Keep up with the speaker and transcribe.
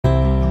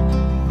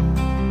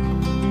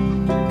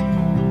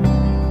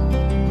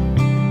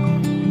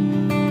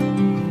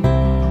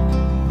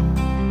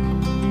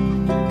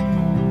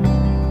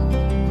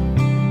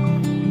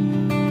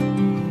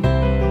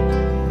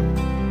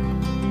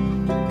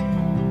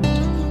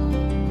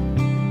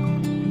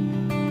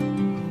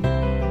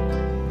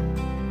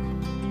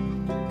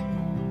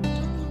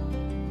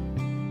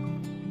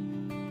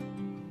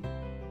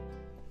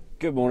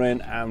Good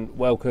morning and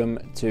welcome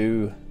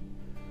to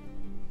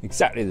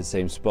exactly the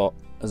same spot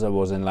as I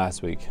was in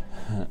last week.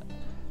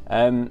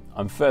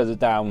 I'm further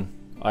down.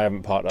 I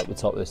haven't parked up the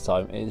top this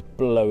time. It's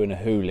blowing a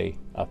hoolie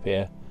up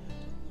here.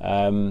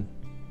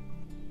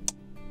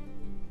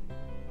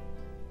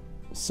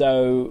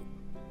 So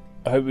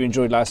I hope you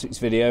enjoyed last week's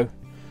video.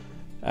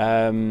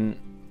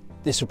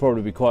 This will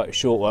probably be quite a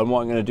short one.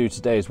 What I'm going to do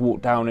today is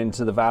walk down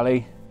into the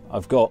valley.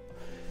 I've got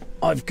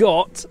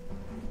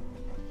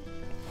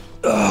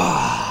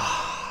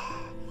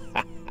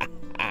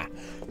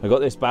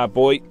this bad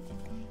boy.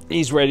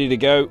 He's ready to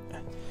go.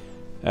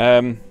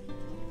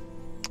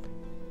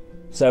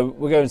 So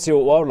we're going to see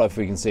what wildlife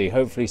we can see.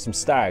 Hopefully some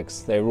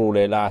stags. They were all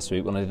here last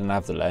week when I didn't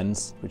have the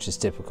lens, which is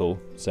typical.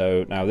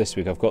 So now this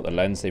week I've got the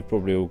lens. They've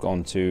probably all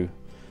gone to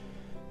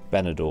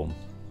Benidorm.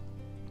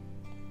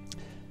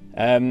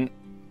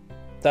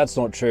 That's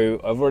not true.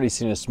 I've already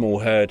seen a small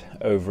herd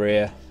over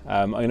here.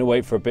 I'm going to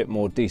wait for a bit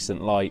more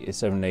decent light.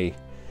 It's only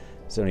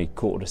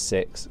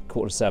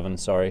 7:15,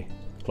 sorry.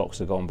 Clocks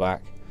have gone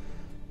back.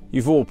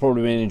 You've all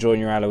probably been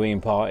enjoying your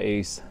Halloween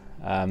parties.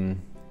 I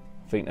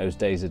think those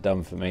days are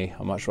done for me.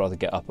 I'd much rather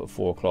get up at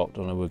 4 o'clock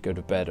than I would go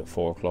to bed at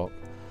 4 o'clock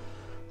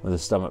with a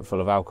stomach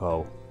full of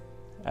alcohol.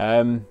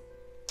 And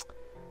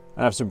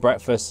have some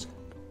breakfast,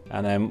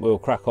 and then we'll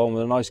crack on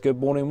with a nice good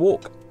morning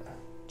walk.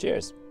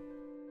 Cheers.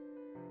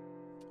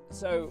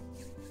 So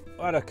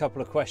I had a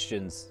couple of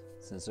questions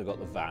since I got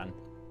the van.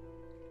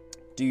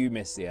 Do you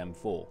miss the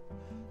M4?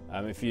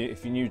 If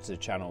you're new to the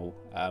channel,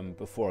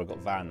 before I got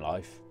van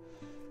life,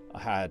 I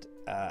had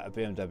a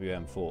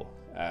BMW M4,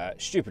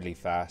 stupidly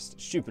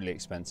fast, stupidly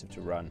expensive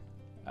to run.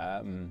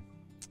 And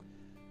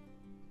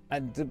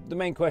the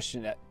main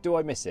question, do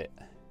I miss it?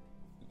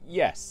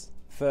 Yes,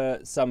 for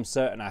some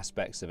certain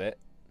aspects of it.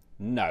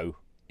 No,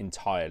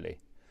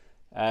 entirely.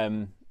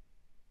 I've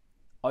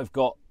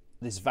got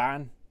this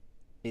van.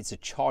 It's a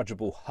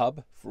chargeable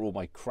hub for all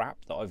my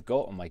crap that I've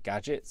got on my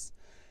gadgets.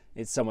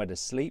 It's somewhere to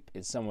sleep,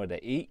 it's somewhere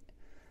to eat,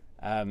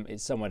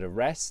 it's somewhere to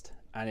rest,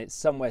 and it's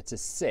somewhere to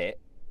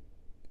sit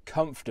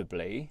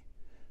comfortably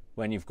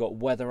when you've got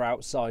weather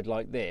outside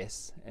like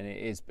this and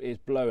it's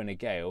blowing a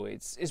gale.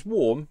 It's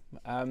warm,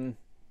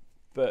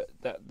 but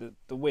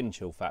the wind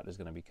chill factor is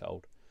going to be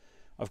cold.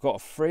 I've got a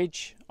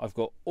fridge. I've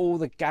got all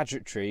the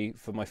gadgetry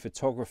for my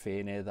photography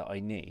in here that I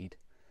need,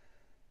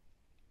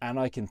 and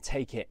I can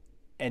take it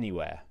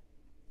anywhere.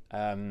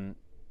 The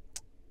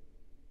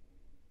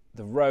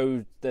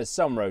road, there's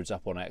some roads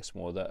up on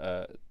Exmoor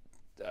that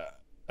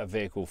are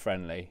vehicle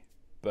friendly,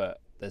 but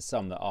there's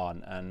some that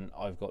aren't, and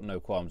I've got no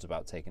qualms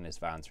about taking this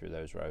van through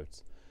those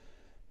roads.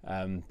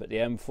 But the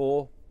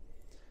M4,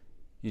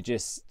 you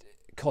just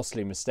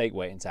costly mistake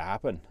waiting to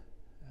happen.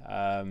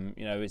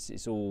 You know,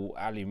 it's all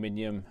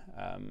aluminium,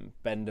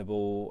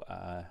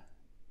 bendable.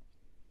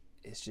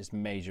 It's just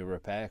major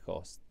repair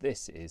costs.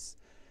 This is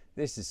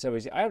so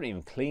easy. I haven't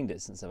even cleaned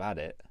it since I've had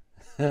it.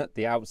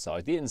 The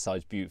outside, the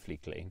inside's beautifully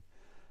clean,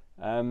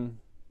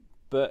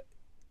 but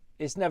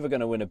it's never going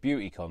to win a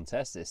beauty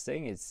contest. This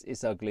thing,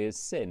 it's ugly as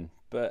sin,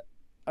 but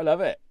I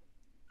love it.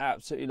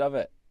 Absolutely love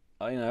it.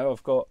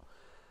 I've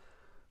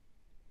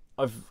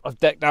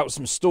decked out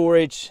some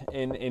storage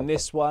in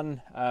this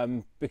one,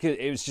 because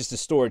it was just a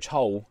storage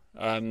hole.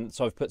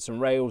 So I've put some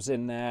rails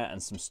in there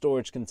and some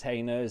storage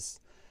containers.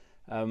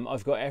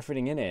 I've got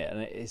everything in it,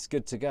 and it's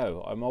good to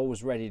go. I'm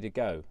always ready to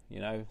go, you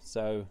know.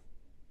 So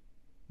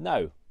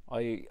no,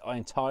 I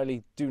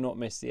entirely do not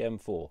miss the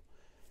M4.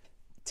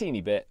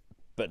 Teeny bit,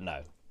 but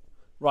no.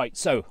 Right,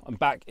 so I'm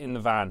back in the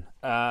van.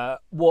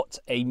 What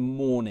a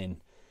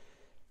morning.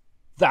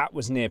 That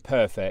was near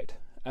perfect.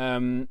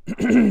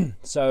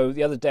 So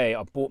the other day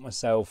I bought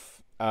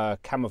myself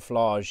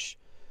camouflage,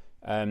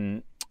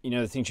 you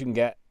know, the things you can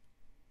get.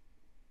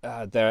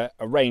 They're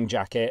a rain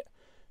jacket,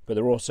 but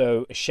they're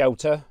also a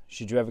shelter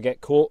should you ever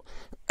get caught.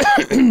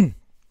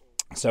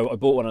 So I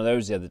bought one of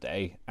those the other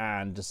day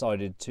and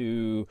decided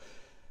to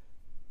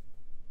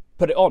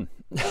put it on.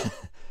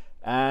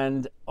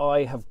 And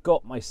I have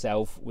got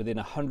myself within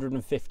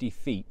 150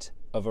 feet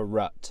of a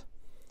rut.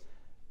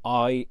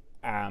 I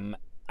am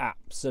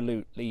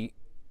absolutely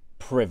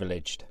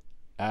privileged.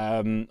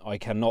 I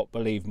cannot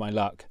believe my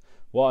luck.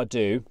 What I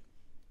do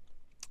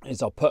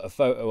is I'll put a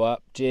photo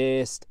up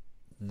just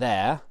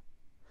there.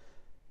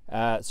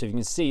 So you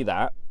can see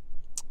that.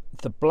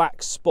 The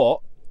black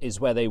spot is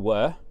where they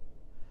were.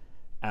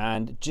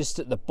 And just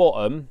at the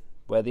bottom,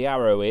 where the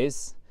arrow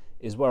is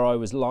where I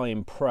was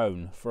lying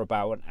prone for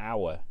about an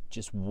hour,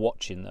 just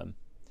watching them.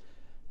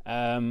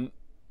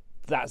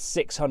 That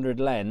 600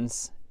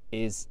 lens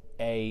is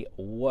a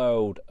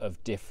world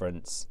of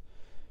difference.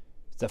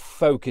 The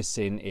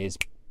focusing is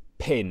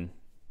pin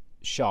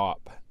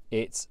sharp.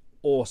 It's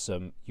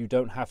awesome. You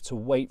don't have to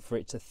wait for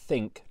it to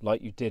think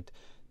like you did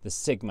the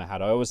Sigma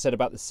had. I always said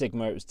about the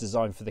Sigma, it was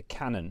designed for the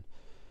Canon.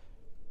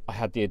 I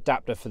had the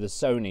adapter for the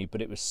Sony,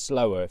 but it was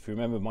slower. If you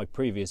remember my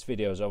previous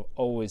videos, I've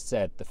always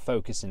said the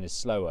focusing is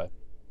slower.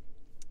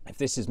 If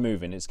this is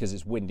moving, it's because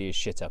it's windy as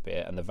shit up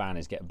here and the van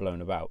is getting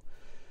blown about.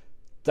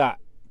 That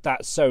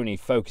Sony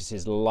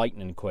focuses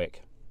lightning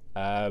quick.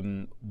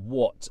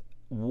 What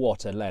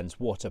a lens,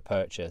 what a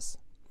purchase.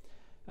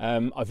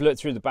 I've looked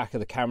through the back of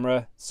the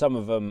camera. Some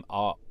of them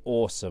are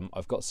awesome.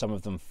 I've got some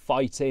of them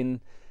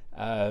fighting.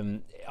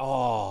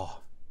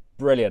 Oh,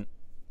 brilliant.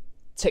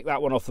 Tick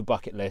that one off the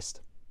bucket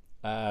list.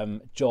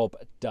 Job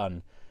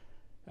done.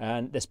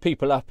 And there's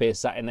people up here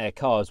sat in their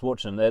cars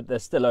watching them. They're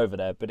still over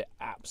there, but it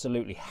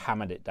absolutely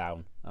hammered it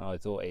down. And I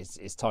thought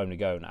it's time to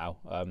go now.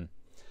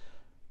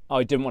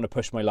 I didn't want to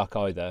push my luck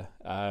either.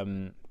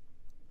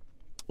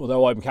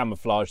 Although I'm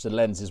camouflaged, the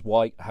lens is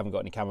white. I haven't got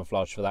any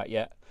camouflage for that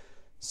yet.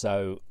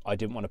 So I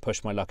didn't want to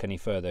push my luck any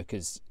further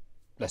because,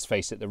 let's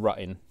face it, the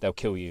rutting, they'll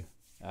kill you.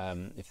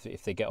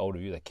 If they get hold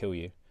of you, they'll kill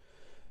you.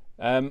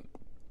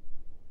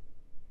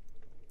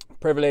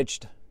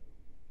 Privileged,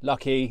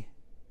 lucky,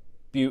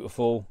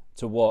 beautiful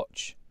to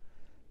watch.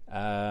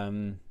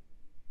 Yeah,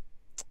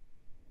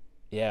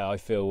 I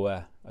feel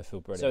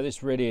brilliant. So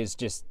this really is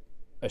just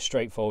a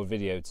straightforward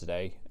video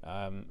today.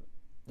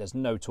 There's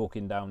no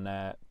talking down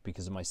there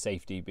because of my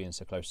safety being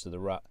so close to the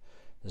rut.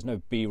 There's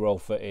no B-roll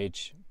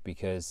footage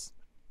because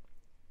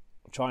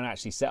I'm trying to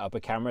actually set up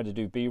a camera to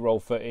do B-roll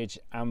footage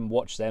and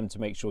watch them to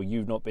make sure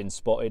you've not been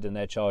spotted and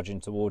they're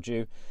charging towards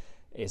you.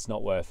 It's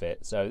not worth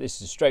it. So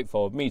this is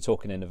straightforward, me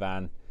talking in the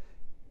van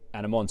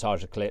and a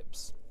montage of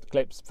clips,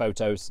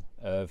 photos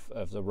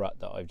of the rut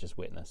that I've just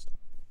witnessed.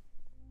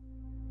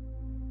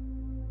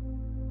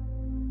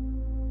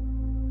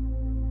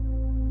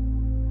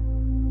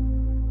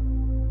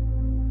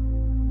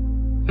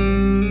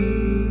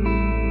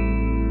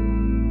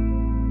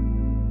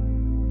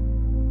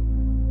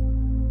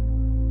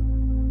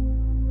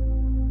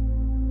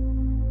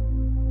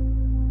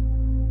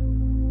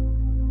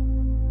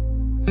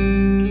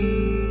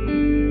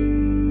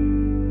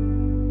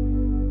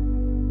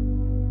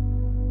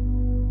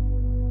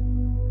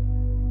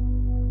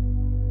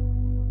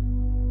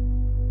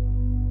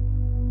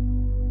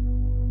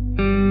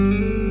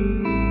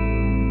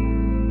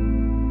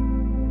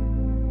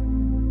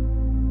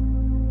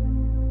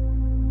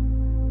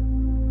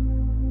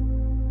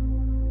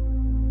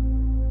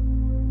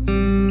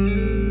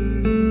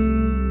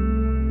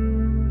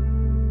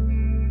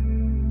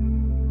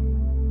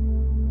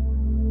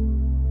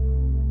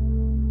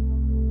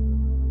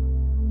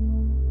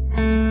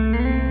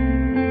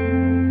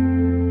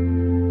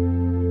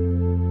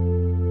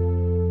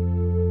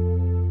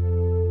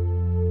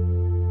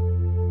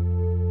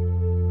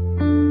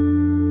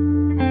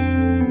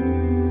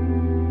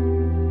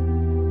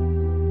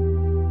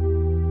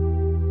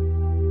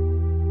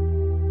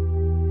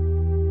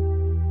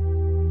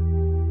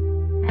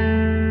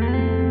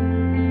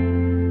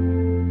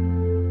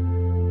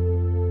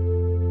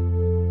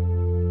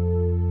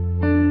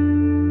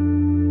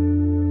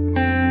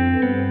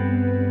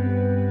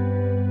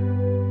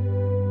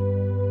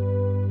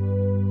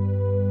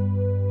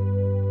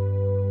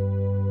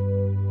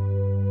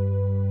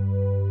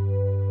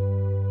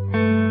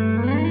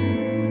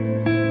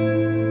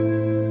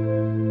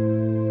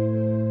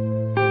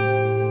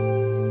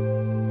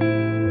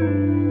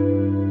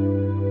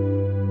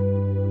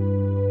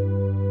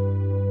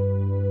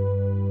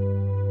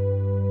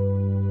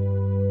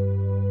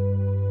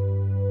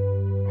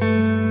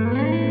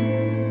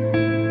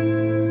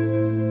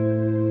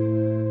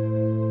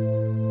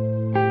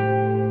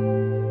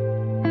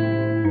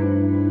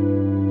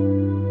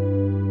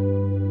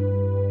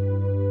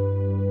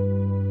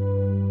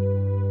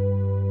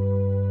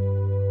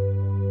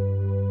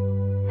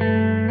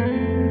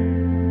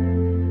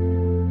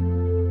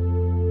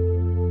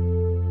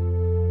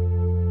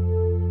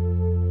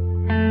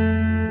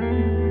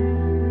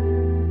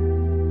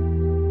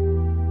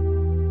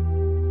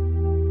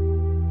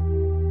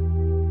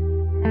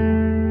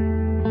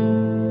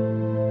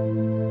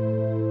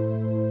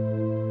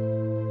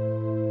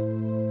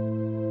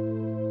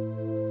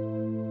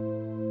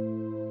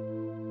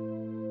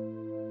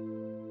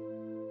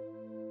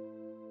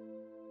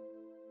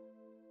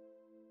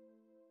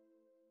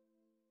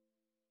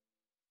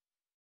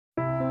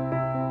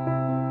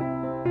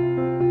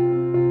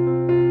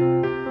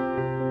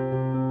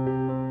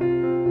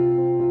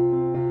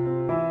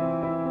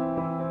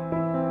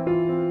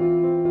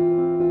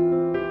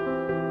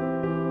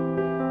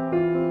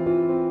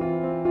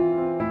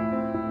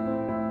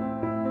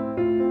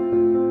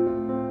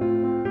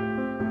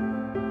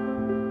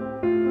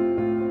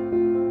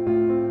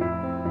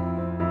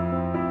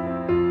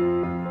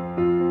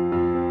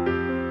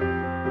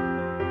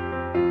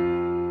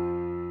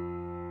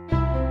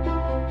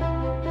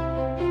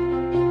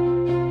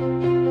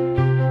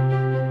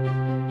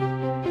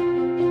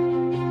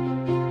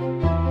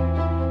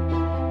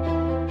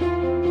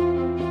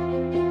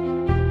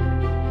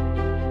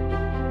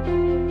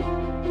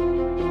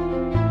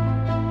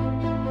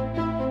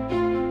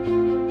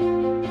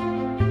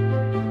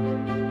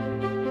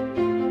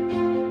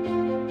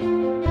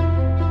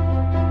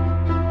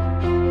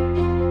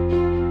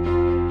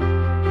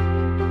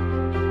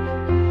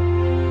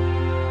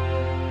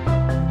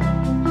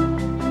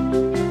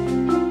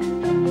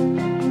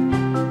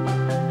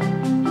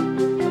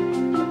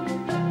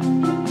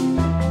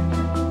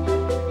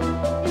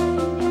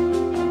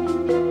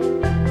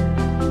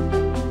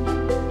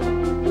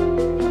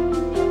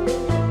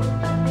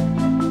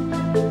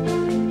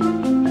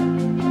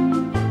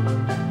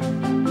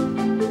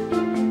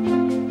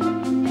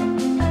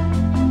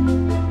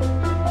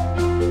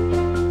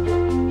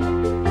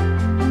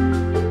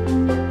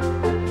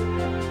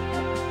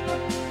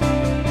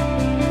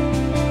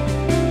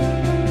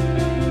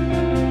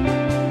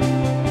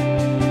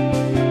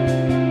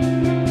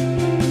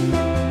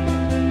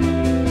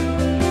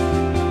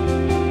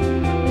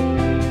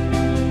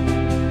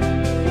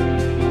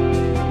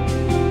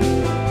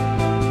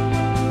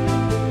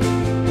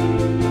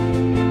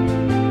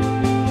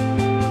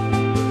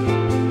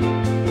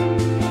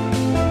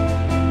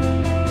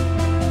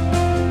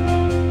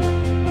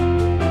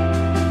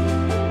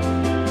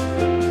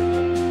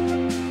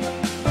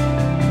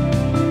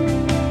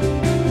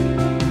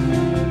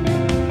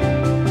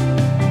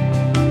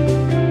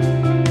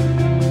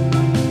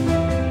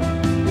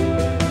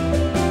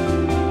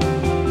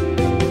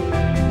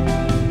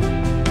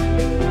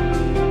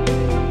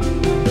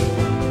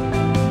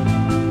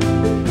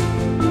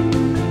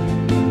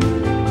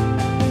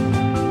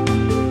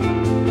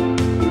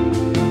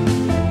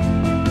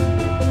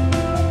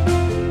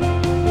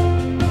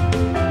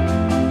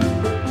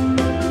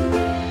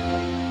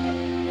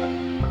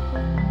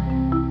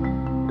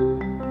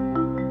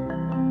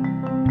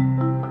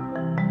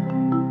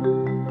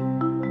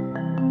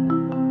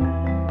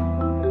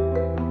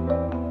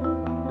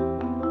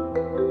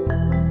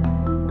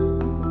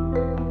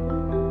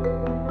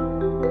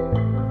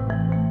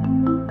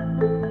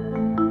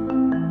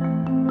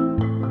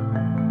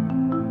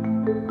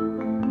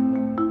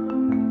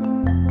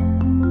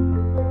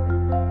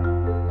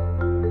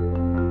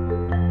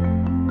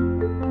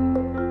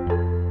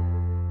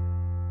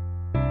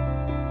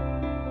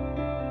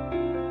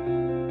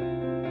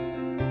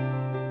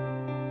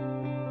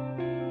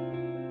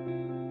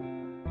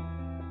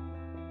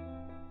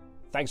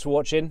 thanks for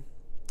watching.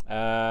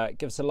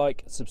 Give us a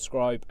like,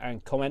 subscribe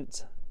and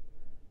comment,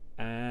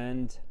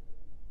 and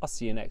I'll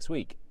see you next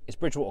week. It's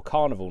Bridgewater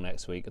Carnival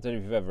next week. I don't know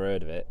if you've ever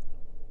heard of it.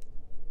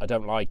 I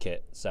don't like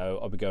it, so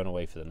I'll be going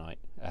away for the night.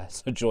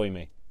 So join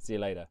me. See you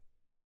later.